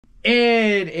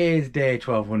It is day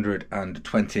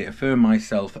 1220. Affirm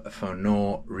myself for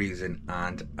no reason.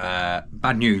 And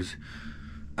bad news.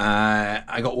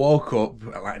 I got woke up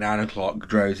at like 9 o'clock,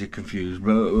 drowsy, confused,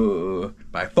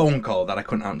 by a phone call that I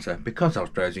couldn't answer because I was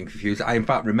drowsy and confused. I in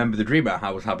fact remember the dream I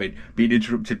was having being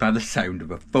interrupted by the sound of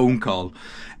a phone call.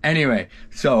 Anyway,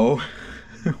 so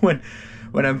when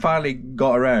I finally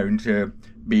got around to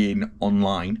being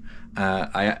online,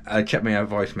 I checked my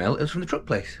voicemail. It was from the truck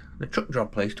place. The truck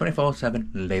job place, 24/7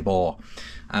 labour.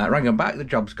 Rang them back, the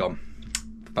job's gone.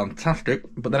 Fantastic.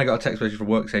 But then I got a text message from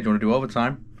work saying, do you want to do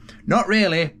overtime? Not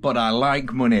really, but I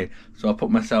like money. So I put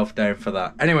myself down for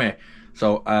that. Anyway,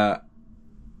 so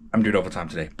I'm doing overtime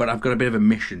today. But I've got a bit of a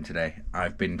mission today.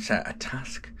 I've been set a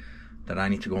task that I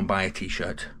need to go and buy a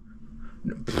t-shirt.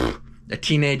 A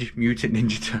Teenage Mutant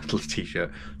Ninja Turtles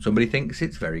t-shirt. Somebody thinks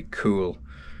it's very cool.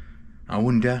 I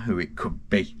wonder who it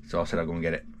could be. So I said I'll go and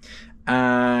get it.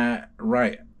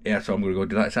 Right, yeah, so I'm going to go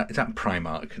do that. It's at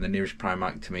Primark, and the nearest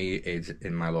Primark to me is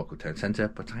in my local town centre,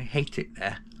 but I hate it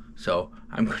there. So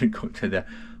I'm going to go to the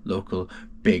local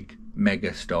big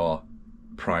mega store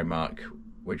Primark,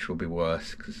 which will be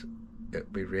worse because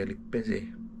it'll be really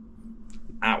busy.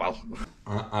 Ah, well.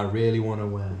 I really want to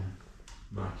wear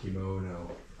my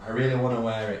kimono. I really want to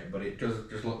wear it, but it does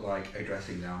just look like a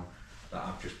dressing gown that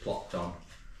I've just plopped on.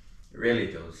 It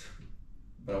really does,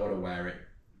 but I want to wear it.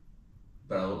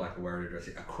 But I look like I'm wearing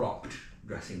a cropped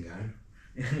dressing gown.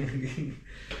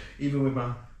 Even with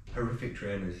my horrific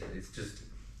trainers, it's just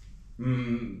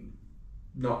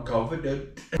not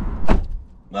confident.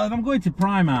 Well, if I'm going to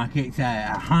Primark, it's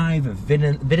a hive of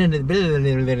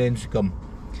villain scum.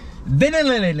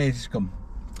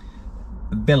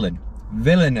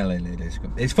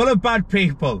 It's full of bad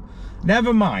people.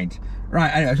 Never mind. Right,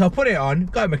 anyway, so I'll put it on,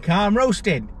 got in my car, I'm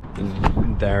roasting.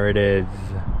 There it is.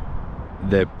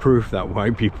 The proof that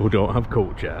white people don't have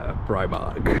culture,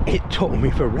 Primark. It took me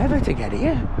forever to get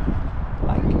here.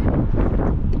 Like,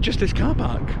 just this car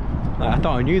park. Like, I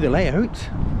thought I knew the layout.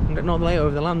 I don't know the layout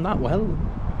of the land that well.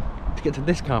 To get to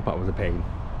this car park was a pain.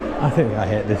 I think I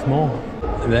hate this more.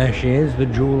 There she is, the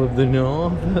jewel of the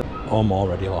north. Oh, I'm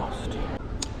already lost.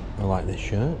 I like this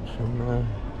shirt.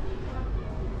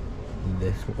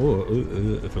 This,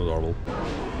 it feels horrible.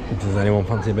 Does anyone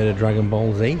fancy a bit of Dragon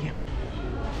Ball Z?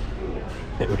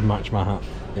 It would match my hat.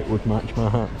 It would match my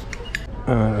hat.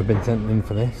 I've been sent in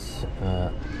for this,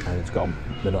 and it's gone.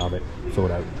 They don't have it. Sold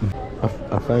out.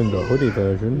 I found a hoodie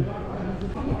version.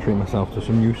 I treat myself to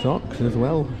some new socks as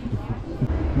well.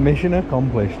 Mission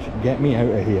accomplished. Get me out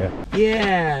of here.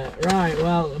 Yeah, right.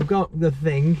 Well, I've got the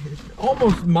thing. It's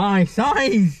almost my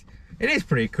size. It is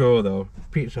pretty cool though.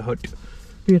 Pizza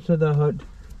the Hut.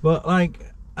 But like,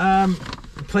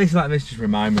 places like this just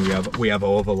remind me we have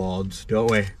overlords, don't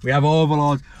we? We have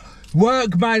overlords.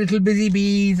 Work, my little busy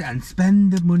bees, and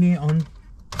spend the money on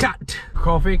that.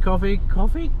 Coffee. Tim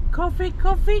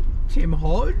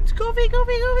Hortons, coffee.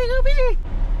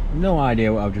 No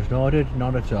idea what I've just ordered,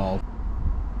 not at all.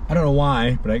 I don't know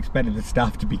why, but I expected the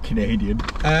staff to be Canadian.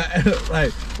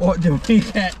 Like, what do we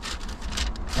get?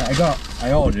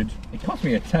 I ordered, it cost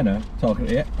me a tenner, talking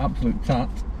to you, absolute tat.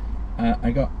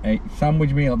 I got a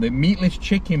sandwich meal, the meatless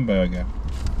chicken burger,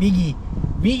 veggie,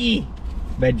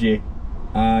 veggie,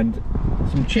 and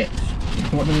some chips.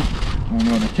 What do we, oh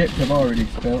no, the chips have already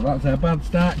spilled. That's a bad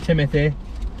start, Timothy.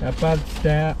 A bad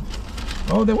start.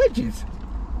 Oh, the wedges.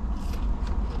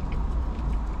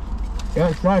 Yeah,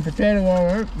 it's fried potato,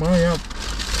 alright. Oh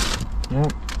yeah.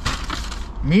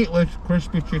 Meatless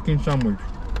crispy chicken sandwich.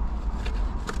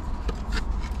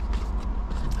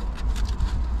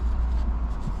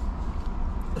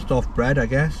 Stuffed bread, I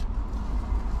guess.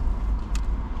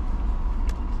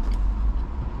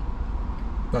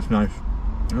 That's nice.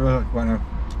 That's quite nice.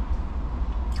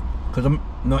 Because I'm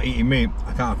not eating meat,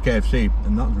 I can't have KFC,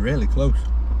 and that's really close.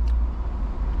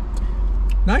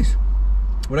 Nice.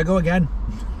 Would I go again?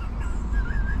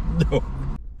 No.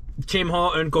 Tim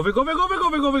Horton, coffee.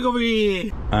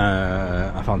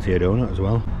 I fancy a donut as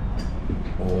well.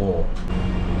 Oh.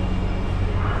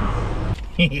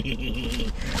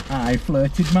 I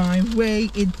flirted my way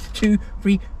into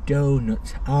free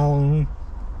donuts. Oh,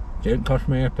 didn't cost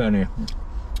me a penny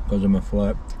because I'm a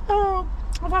flirt. Oh,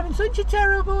 I'm having such a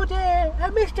terrible day.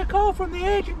 I missed a call from the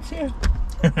agency.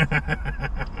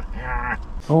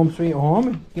 Home sweet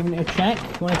home. Giving it a check.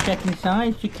 You want to check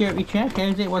inside? Security check.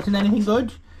 How's it? Wasn't anything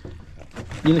good?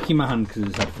 You're licking my hand because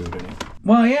it's had food in it.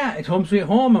 Well, yeah, it's home sweet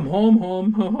home. I'm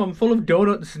home, full of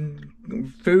donuts and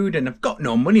food, and I've got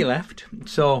no money left.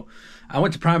 So I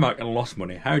went to Primark and lost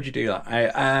money. How'd you do that?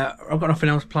 I've got nothing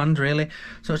else planned really.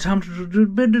 So it's time to do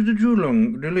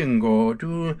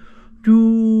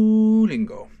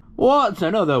Duolingo. What's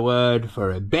another word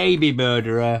for a baby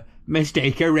murderer?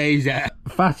 Mistake a razor.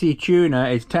 Fatty tuna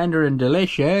is tender and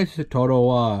delicious. Toro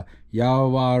wa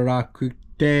yawarakute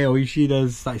oishi.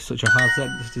 That's such a hard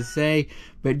sentence to say,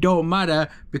 but it don't matter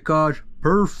because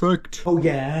perfect. Oh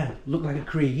yeah, look like a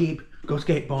creep. Go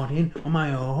skateboarding on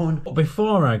my own. But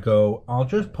before I go, I'll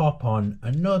just pop on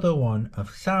another one of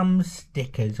Sam's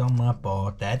stickers on my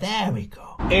board there. There we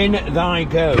go. In thy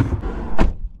go.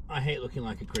 I hate looking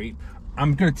like a creep.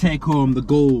 I'm going to take home the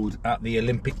gold at the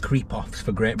Olympic creep-offs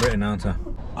for Great Britain, aren't I?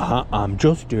 I'm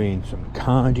just doing some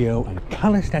cardio and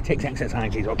calisthenics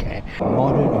exercises, okay? A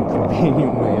modern and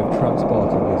convenient way of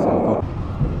transporting yourself.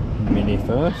 Mini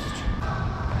first.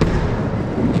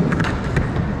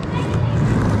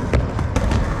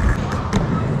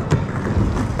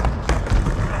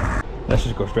 Let's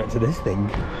just go straight to this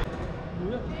thing.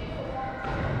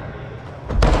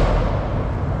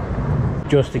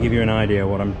 Just to give you an idea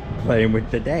what I'm playing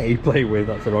with today,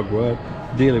 that's the wrong word,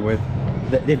 dealing with,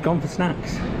 they've gone for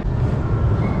snacks.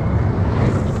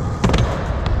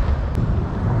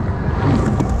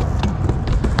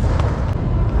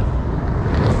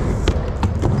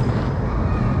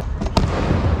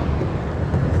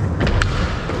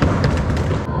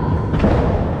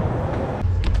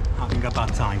 Having a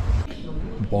bad time.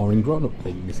 Boring grown-up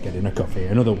thing is getting a coffee,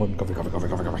 another one, coffee.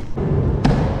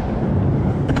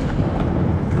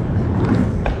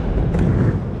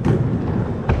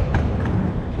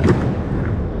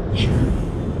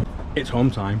 It's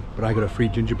home time, but I got a free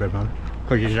gingerbread man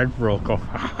because you said broke off.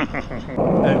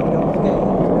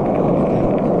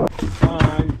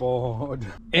 I'm bored.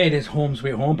 It is home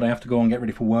sweet home, but I have to go and get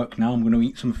ready for work now. I'm going to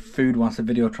eat some food whilst the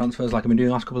video transfers like I've been doing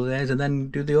the last couple of days, and then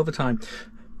do the overtime.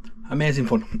 Amazing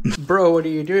fun. Bro, what are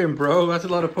you doing, bro? That's a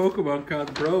lot of Pokemon cards,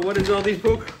 bro. What is all these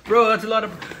Bro, that's a lot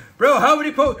of... Bro, how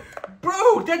many Bro,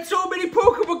 that's so many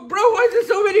Pokemon. Bro, why is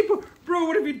there so many Bro,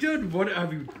 what have you done? What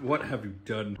have you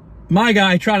done? My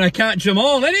guy trying to catch them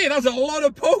all, isn't he? That's a lot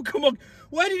of Pokemon.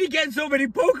 Where did he get so many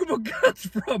Pokemon cards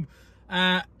from?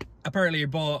 Apparently he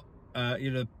bought,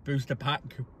 booster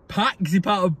packs. He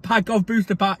bought a pack of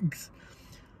booster packs.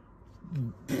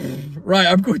 Right,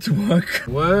 I'm going to work.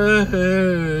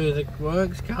 The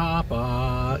works car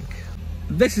park.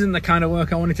 This isn't the kind of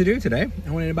work I wanted to do today. I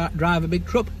wanted to drive a big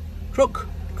truck.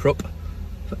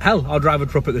 Hell, I'll drive a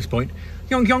truck at this point.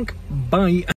 Yonk yonk, bye.